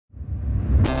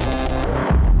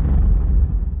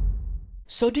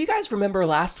So do you guys remember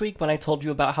last week when I told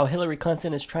you about how Hillary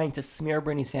Clinton is trying to smear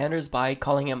Bernie Sanders by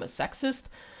calling him a sexist?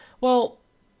 Well,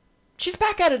 she's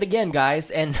back at it again, guys,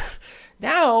 and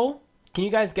now, can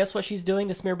you guys guess what she's doing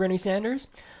to smear Bernie Sanders?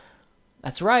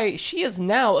 That's right, she is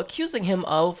now accusing him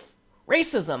of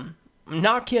racism. I'm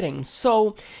not kidding.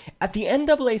 So, at the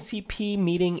NAACP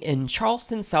meeting in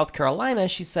Charleston, South Carolina,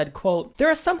 she said, quote, "There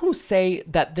are some who say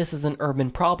that this is an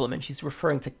urban problem," and she's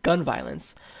referring to gun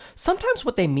violence. Sometimes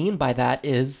what they mean by that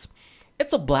is,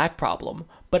 it's a black problem,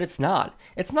 but it's not.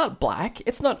 It's not black,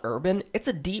 it's not urban, it's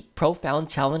a deep, profound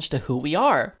challenge to who we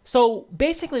are. So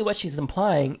basically what she's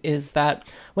implying is that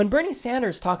when Bernie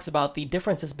Sanders talks about the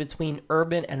differences between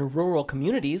urban and rural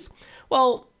communities,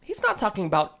 well, he's not talking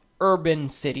about urban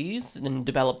cities and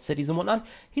developed cities and whatnot.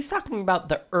 He's talking about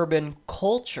the urban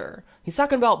culture. He's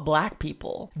talking about black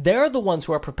people. They're the ones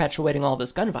who are perpetuating all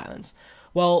this gun violence.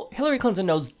 Well, Hillary Clinton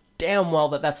knows damn well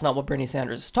that that's not what Bernie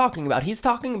Sanders is talking about. He's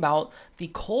talking about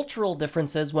the cultural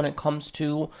differences when it comes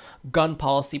to gun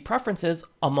policy preferences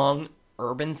among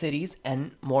urban cities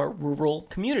and more rural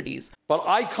communities. But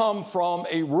I come from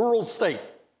a rural state,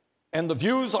 and the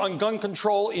views on gun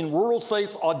control in rural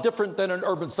states are different than in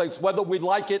urban states, whether we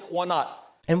like it or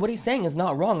not. And what he's saying is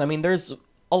not wrong. I mean, there's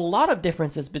a lot of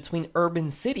differences between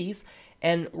urban cities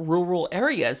and rural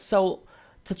areas. So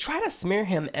to try to smear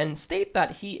him and state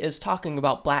that he is talking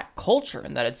about black culture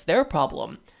and that it's their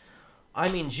problem, I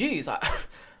mean, geez,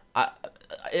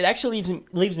 it actually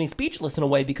leaves me speechless in a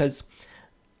way, because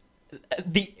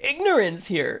the ignorance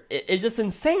here is just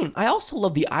insane. I also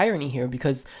love the irony here,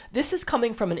 because this is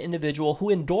coming from an individual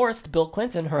who endorsed Bill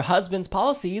Clinton, her husband's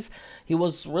policies. He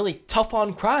was really tough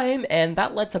on crime, and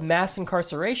that led to mass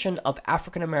incarceration of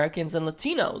African Americans and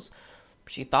Latinos.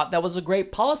 She thought that was a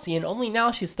great policy, and only now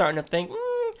she's starting to think,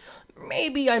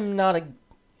 maybe I'm not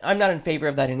in favor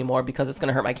of that anymore because it's going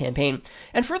to hurt my campaign.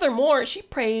 And furthermore, she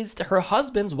praised her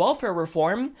husband's welfare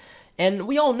reform, and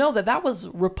we all know that that was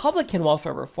Republican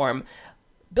welfare reform.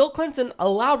 Bill Clinton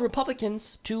allowed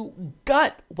Republicans to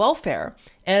gut welfare,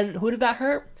 and who did that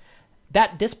hurt?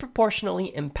 That disproportionately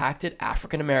impacted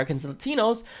African Americans and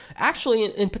Latinos, actually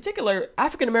in particular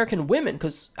African American women,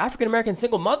 because African American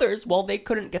single mothers, well, they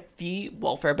couldn't get the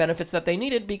welfare benefits that they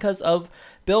needed because of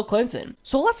Bill Clinton.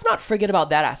 So let's not forget about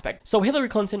that aspect. So Hillary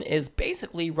Clinton is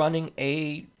basically running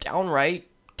a downright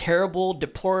terrible,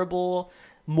 deplorable,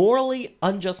 morally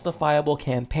unjustifiable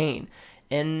campaign.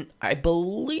 And I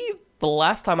believe the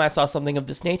last time I saw something of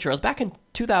this nature was back in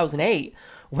 2008,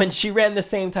 when she ran the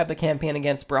same type of campaign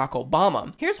against Barack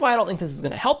Obama. Here's why I don't think this is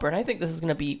going to help her, and I think this is going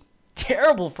to be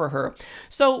terrible for her.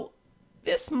 So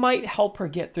this might help her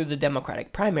get through the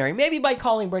Democratic primary, maybe by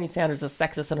calling Bernie Sanders a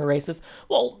sexist and a racist.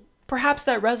 Well, perhaps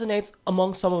that resonates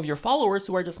among some of your followers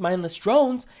who are just mindless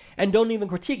drones and don't even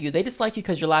critique you. They dislike you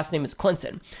because your last name is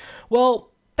Clinton. Well,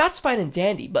 that's fine and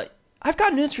dandy, but I've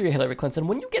got news for you, Hillary Clinton.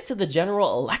 When you get to the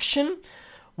general election,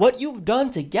 what you've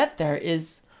done to get there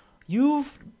is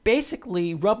you've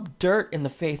basically rubbed dirt in the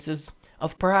faces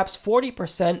of perhaps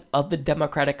 40% of the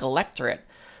Democratic electorate.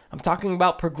 I'm talking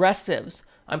about progressives.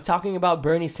 I'm talking about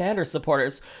Bernie Sanders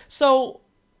supporters. So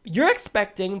you're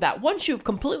expecting that once you've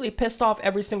completely pissed off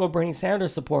every single Bernie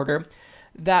Sanders supporter,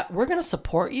 that we're going to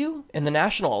support you in the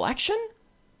national election?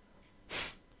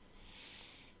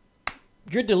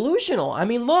 You're delusional. I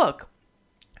mean, look,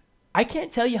 I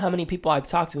can't tell you how many people I've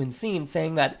talked to and seen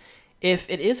saying that if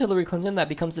it is Hillary Clinton that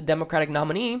becomes the Democratic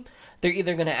nominee, they're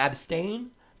either going to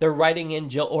abstain, they're writing in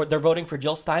Jill, or they're voting for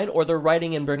Jill Stein, or they're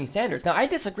writing in Bernie Sanders. Now, I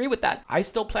disagree with that. I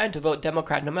still plan to vote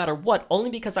Democrat no matter what, only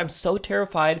because I'm so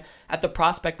terrified at the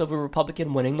prospect of a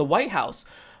Republican winning the White House.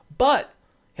 But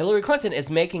Hillary Clinton is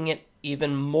making it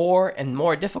even more and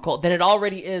more difficult than it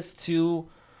already is to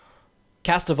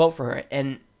cast a vote for her.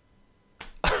 And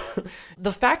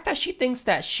the fact that she thinks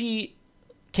that she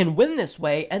can win this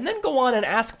way and then go on and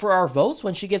ask for our votes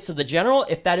when she gets to the general,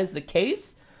 if that is the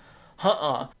case,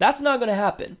 that's not going to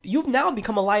happen. You've now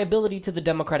become a liability to the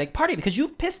Democratic Party because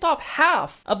you've pissed off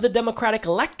half of the Democratic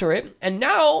electorate, and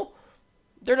now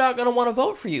they're not going to want to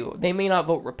vote for you. They may not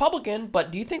vote Republican,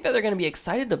 but do you think that they're going to be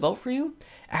excited to vote for you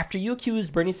after you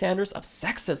accused Bernie Sanders of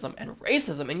sexism and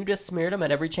racism and you just smeared him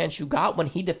at every chance you got when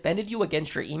he defended you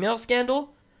against your email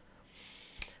scandal?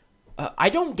 I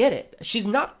don't get it. She's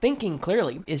not thinking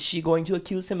clearly. Is she going to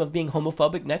accuse him of being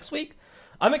homophobic next week?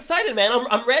 I'm excited, man.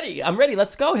 I'm ready. I'm ready.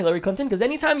 Let's go, Hillary Clinton. Because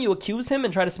anytime you accuse him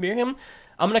and try to smear him,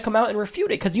 I'm going to come out and refute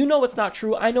it. Because you know it's not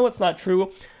true. I know it's not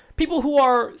true. People who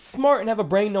are smart and have a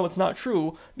brain know it's not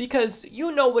true. Because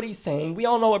you know what he's saying. We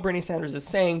all know what Bernie Sanders is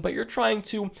saying. But you're trying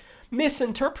to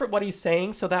misinterpret what he's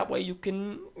saying so that way you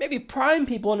can maybe prime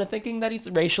people into thinking that he's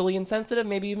racially insensitive,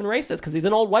 maybe even racist, because he's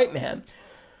an old white man.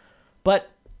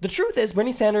 But the truth is,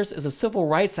 Bernie Sanders is a civil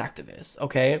rights activist,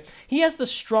 okay? He has the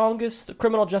strongest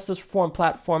criminal justice reform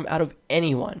platform out of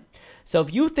anyone. So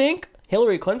if you think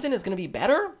Hillary Clinton is going to be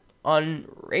better on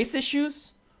race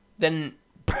issues than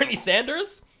Bernie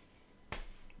Sanders,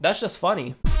 that's just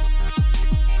funny.